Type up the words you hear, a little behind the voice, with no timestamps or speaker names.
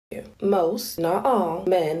Most, not all,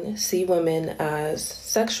 men see women as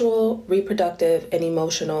sexual, reproductive, and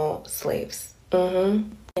emotional slaves.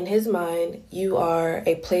 In his mind, you are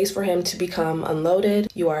a place for him to become unloaded.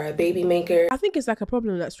 You are a baby maker. I think it's like a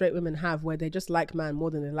problem that straight women have where they just like man more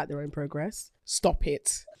than they like their own progress. Stop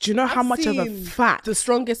it. Do you know how much of a fact the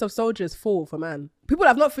strongest of soldiers fall for man? People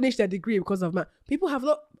have not finished their degree because of man. People have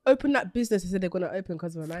not opened that business and said they're going to open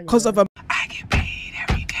because of a man. Because of a... I get paid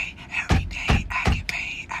every day.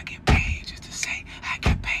 I get paid just to say I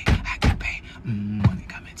get paid. Money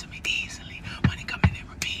coming to me easily. Money coming in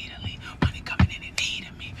repeatedly. Money coming in and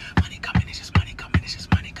needing me. Money coming in, just money coming. It's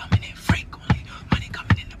just money coming in frequently. Money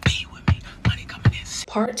coming in to be with me. Money coming in.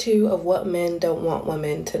 Part 2 of what men don't want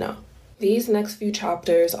women to know. These next few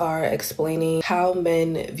chapters are explaining how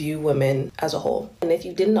men view women as a whole. And if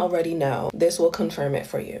you didn't already know, this will confirm it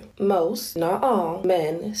for you. Most, not all,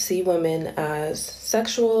 men see women as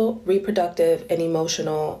sexual, reproductive, and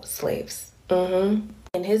emotional slaves.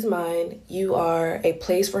 In his mind, you are a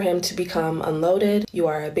place for him to become unloaded, you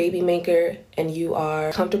are a baby maker, and you are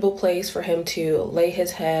a comfortable place for him to lay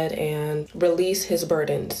his head and release his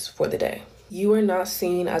burdens for the day. You are not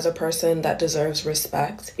seen as a person that deserves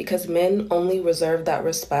respect because men only reserve that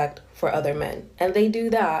respect for other men. And they do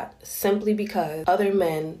that simply because other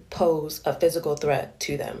men pose a physical threat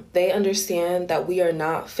to them. They understand that we are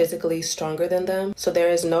not physically stronger than them, so there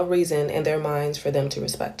is no reason in their minds for them to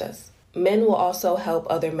respect us. Men will also help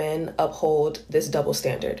other men uphold this double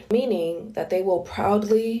standard, meaning that they will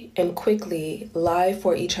proudly and quickly lie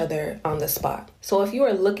for each other on the spot. So if you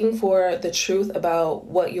are looking for the truth about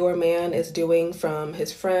what your man is doing from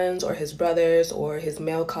his friends or his brothers or his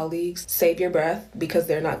male colleagues, save your breath because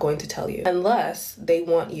they're not going to tell you unless they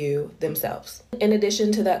want you themselves. In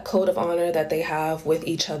addition to that code of honor that they have with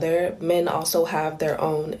each other, men also have their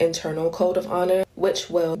own internal code of honor, which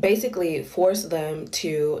will basically force them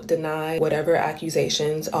to deny whatever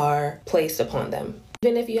accusations are placed upon them.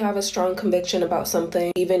 Even if you have a strong conviction about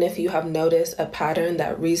something, even if you have noticed a pattern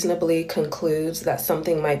that reasonably concludes that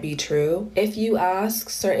something might be true, if you ask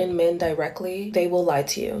certain men directly, they will lie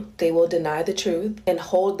to you. They will deny the truth and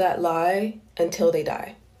hold that lie until they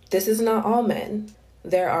die. This is not all men.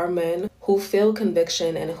 There are men who feel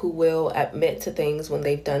conviction and who will admit to things when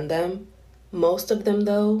they've done them. Most of them,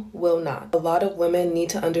 though, will not. A lot of women need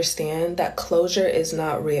to understand that closure is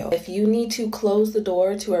not real. If you need to close the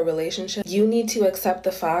door to a relationship, you need to accept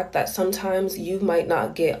the fact that sometimes you might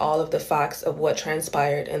not get all of the facts of what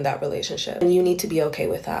transpired in that relationship. And you need to be okay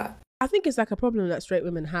with that. I think it's like a problem that straight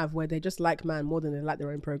women have where they just like man more than they like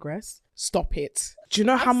their own progress. Stop it. Do you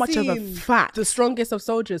know how much of a fact the strongest of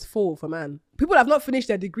soldiers fall for man? People have not finished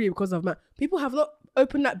their degree because of man. People have not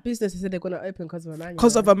opened that business and said they're going to open because of a man.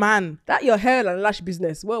 Because of a man. That your hair and lash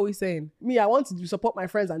business. What are we saying? Me, I want to support my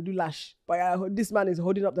friends and do lash. But this man is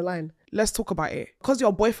holding up the line. Let's talk about it. Because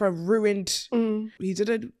your boyfriend ruined, he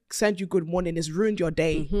didn't send you good morning, it's ruined your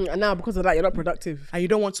day. And now because of that, you're not productive. And you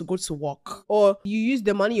don't want to go to work. Or you use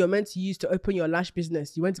the money you're meant to use to open your lash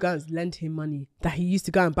business. You went to go and lend him money that he used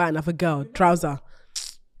to go and buy another girl, trouser.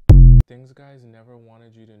 Things guys never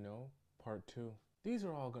wanted you to know, part 2. These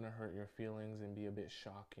are all going to hurt your feelings and be a bit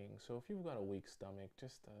shocking, so if you've got a weak stomach,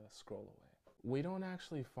 just scroll away. We don't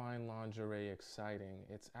actually find lingerie exciting.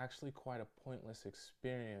 It's actually quite a pointless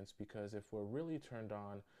experience because if we're really turned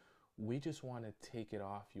on, we just want to take it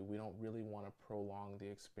off you. We don't really want to prolong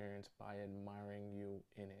the experience by admiring you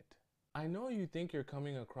in it. I know you think you're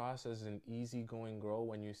coming across as an easygoing girl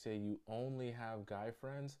when you say you only have guy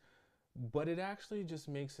friends, but it actually just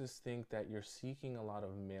makes us think that you're seeking a lot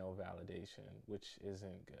of male validation, which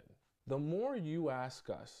isn't good. The more you ask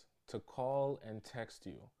us to call and text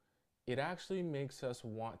you, it actually makes us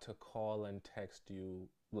want to call and text you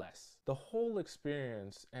less. The whole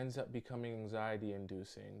experience ends up becoming anxiety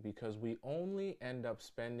inducing because we only end up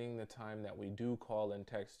spending the time that we do call and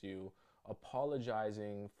text you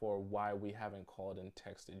apologizing for why we haven't called and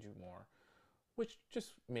texted you more, which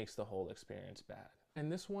just makes the whole experience bad. And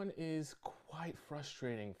this one is quite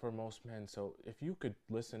frustrating for most men, so if you could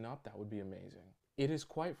listen up, that would be amazing. It is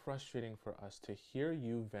quite frustrating for us to hear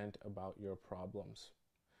you vent about your problems,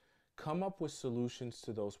 come up with solutions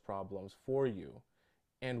to those problems for you,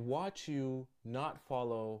 and watch you not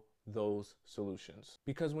follow those solutions.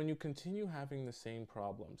 Because when you continue having the same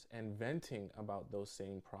problems and venting about those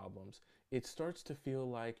same problems, it starts to feel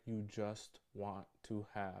like you just want to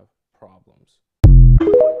have problems.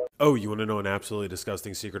 Oh, you want to know an absolutely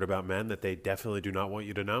disgusting secret about men that they definitely do not want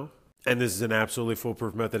you to know? And this is an absolutely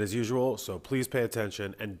foolproof method as usual, so please pay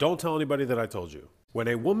attention and don't tell anybody that I told you. When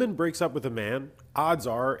a woman breaks up with a man, odds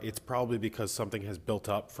are it's probably because something has built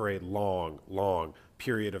up for a long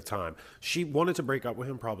period of time. She wanted to break up with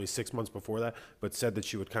him probably 6 months before that, but said that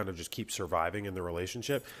she would kind of just keep surviving in the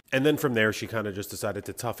relationship. And then from there, she kind of just decided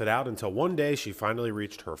to tough it out until one day she finally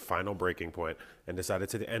reached her final breaking point and decided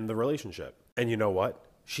to end the relationship. And you know what?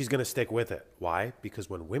 She's going to stick with it. Why? Because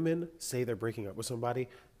when women say they're breaking up with somebody,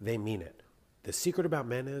 they mean it. The secret about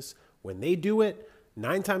men is when they do it,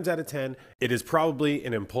 9 times out of 10, it is probably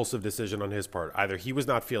an impulsive decision on his part. Either he was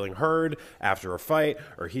not feeling heard after a fight,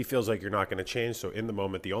 or he feels like you're not going to change. So in the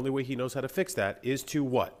moment, the only way he knows how to fix that is to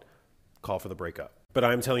what? Call for the breakup. But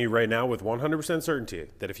I'm telling you right now with 100% certainty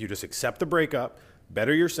that if you just accept the breakup,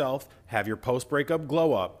 better yourself, have your post-breakup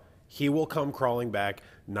glow up, he will come crawling back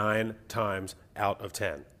 9 times out of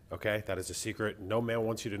 10. Okay? That is a secret no man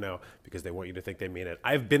wants you to know because they want you to think they mean it.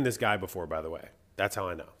 I've been this guy before, by the way. That's how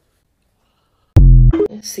I know.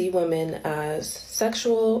 See women as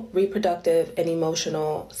sexual, reproductive, and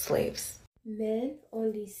emotional slaves. Men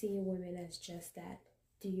only see women as just that.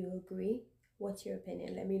 Do you agree? What's your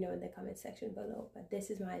opinion? Let me know in the comment section below. But this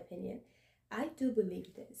is my opinion. I do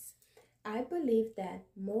believe this. I believe that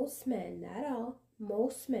most men, not all,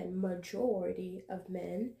 most men, majority of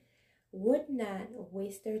men, would not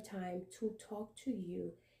waste their time to talk to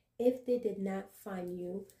you if they did not find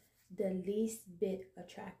you the least bit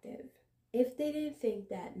attractive. If they didn't think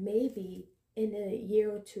that maybe in a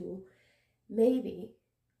year or two, maybe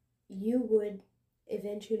you would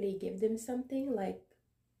eventually give them something, like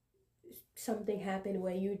something happened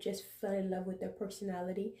where you just fell in love with their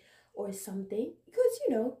personality or something. Because,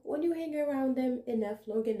 you know, when you hang around them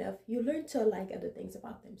long enough, you learn to like other things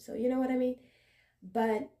about them. So you know what I mean?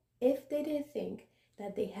 But if they didn't think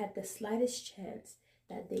that they had the slightest chance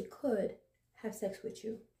that they could have sex with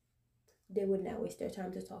you, they would not waste their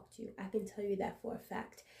time to talk to you. I can tell you that for a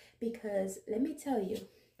fact. Because let me tell you,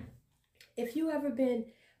 if you ever been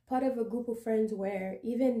part of a group of friends where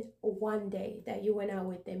even one day that you went out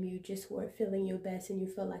with them, you just were feeling your best and you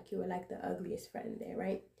felt like you were like the ugliest friend there,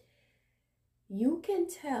 right? You can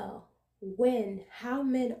tell how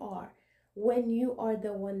men are when you are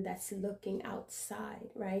the one that's looking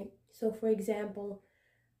outside, right? So for example,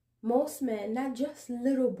 most men, not just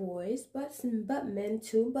little boys, but men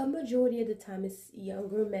too, but majority of the time it's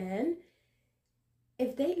younger men.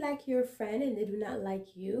 If they like your friend and they do not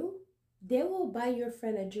like you, they will buy your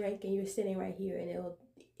friend a drink and you're sitting right here, and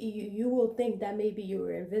you will think that maybe you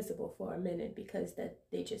were invisible for a minute because that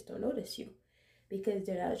they just don't notice you because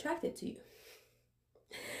they're not attracted to you.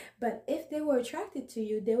 But if they were attracted to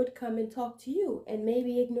you, they would come and talk to you and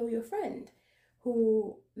maybe ignore your friend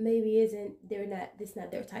who maybe it's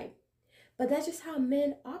not their type. But that's just how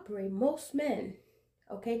men operate, most men,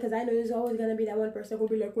 okay? Because I know there's always going to be that one person who will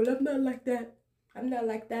be like, well, I'm not like that. I'm not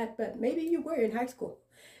like that. But maybe you were in high school.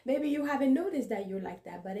 Maybe you haven't noticed that you're like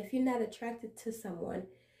that. But if you're not attracted to someone,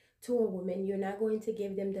 to a woman, you're not going to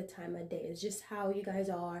give them the time of day. It's just how you guys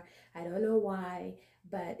are. I don't know why,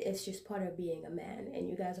 but it's just part of being a man. And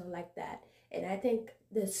you guys are like that. And I think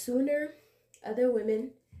the sooner other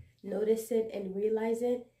women notice it and realize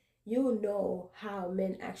it, you'll know how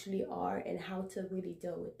men actually are and how to really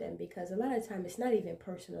deal with them. Because a lot of time it's not even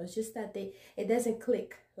personal. It's just that it doesn't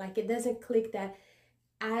click. Like it doesn't click that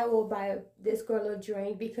I will buy this girl a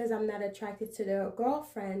drink because I'm not attracted to their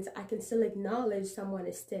girlfriends. I can still acknowledge someone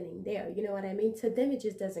is standing there. You know what I mean? To them, it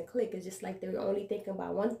just doesn't click. It's just like they're only thinking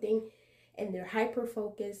about one thing and they're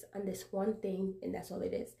hyper-focused on this one thing, and that's all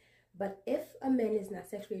it is. But if a man is not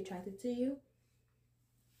sexually attracted to you,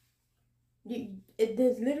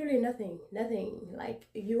 there's literally nothing. Like,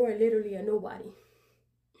 you are literally a nobody.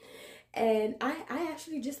 And I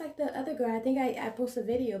actually, just like the other girl, I think I posted a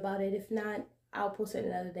video about it. If not, I'll post it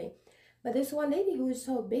another day. But there's one lady who was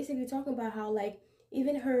basically talking about how, like,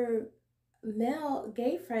 even her male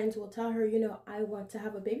gay friends will tell her, you know, I want to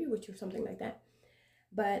have a baby with you or something like that.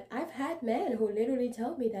 But I've had men who literally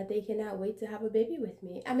tell me that they cannot wait to have a baby with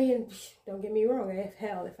me. I mean, don't get me wrong.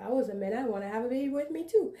 If I was a man, I'd want to have a baby with me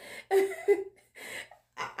too.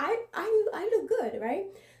 I look good, right?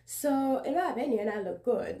 So in my opinion, I look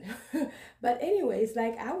good. But anyways,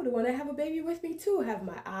 like, I would want to have a baby with me too. Have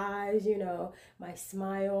my eyes, you know, my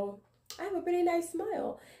smile. I have a pretty nice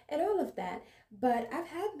smile and all of that. But I've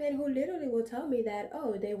had men who literally will tell me that,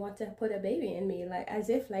 oh, they want to put a baby in me, like as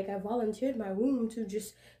if like I volunteered my womb to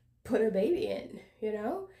just put a baby in, you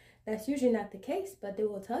know? That's usually not the case, but they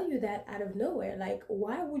will tell you that out of nowhere. Like,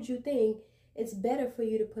 why would you think it's better for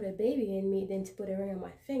you to put a baby in me than to put a ring on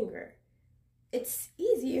my finger? It's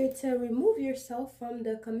easier to remove yourself from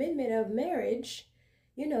the commitment of marriage,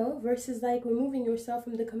 you know, versus like removing yourself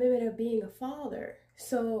from the commitment of being a father.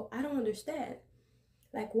 So I don't understand.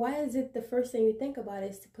 Like, why is it the first thing you think about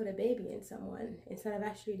is to put a baby in someone instead of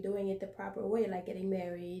actually doing it the proper way, like getting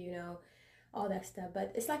married, you know, all that stuff?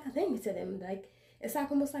 But it's like a thing to them. Like, it's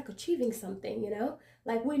like almost like achieving something, you know?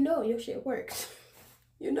 Like, we know your shit works.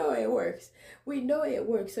 You know it works. We know it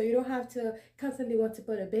works. So you don't have to constantly want to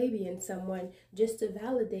put a baby in someone just to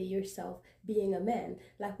validate yourself being a man.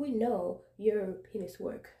 Like, we know your penis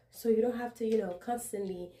work. So you don't have to, you know,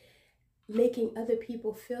 constantly making other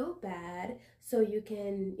people feel bad so you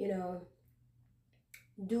can, you know,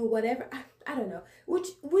 do whatever. I don't know. Which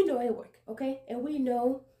we know it work, okay? And we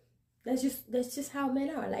know that's just how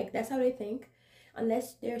men are. Like, that's how they think.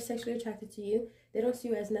 Unless they're sexually attracted to you, they don't see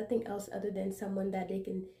you as nothing else other than someone that they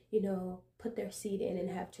can, you know, put their seed in and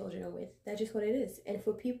have children with. That's just what it is. And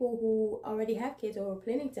for people who already have kids or are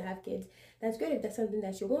planning to have kids, that's good if that's something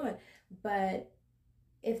that you want. But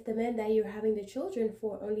if the men that you're having the children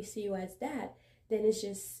for only see you as that, then it's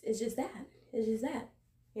just that,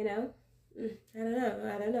 you know?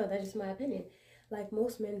 I don't know. That's just my opinion. Like,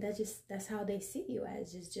 most men, that's how they see you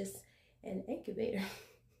as, just an incubator.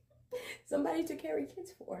 Somebody to carry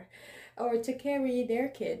kids for, or to carry their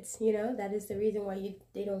kids, you know. That is the reason why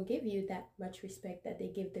they don't give you that much respect that they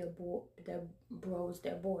give their bros,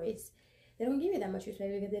 their boys. They don't give you that much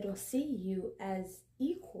respect because they don't see you as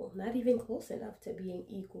equal, not even close enough to being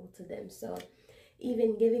equal to them. So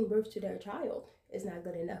even giving birth to their child is not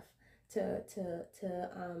good enough to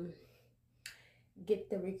get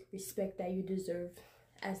the respect that you deserve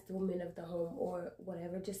as the woman of the home or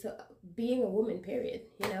whatever, just being a woman, period,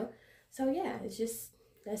 you know? So yeah, it's just,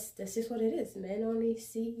 that's just what it is. Men only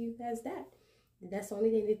see you as that. That's the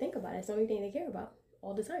only thing they think about. That's the only thing they care about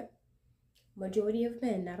all the time. Majority of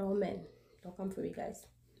men, not all men. Don't come for me, guys.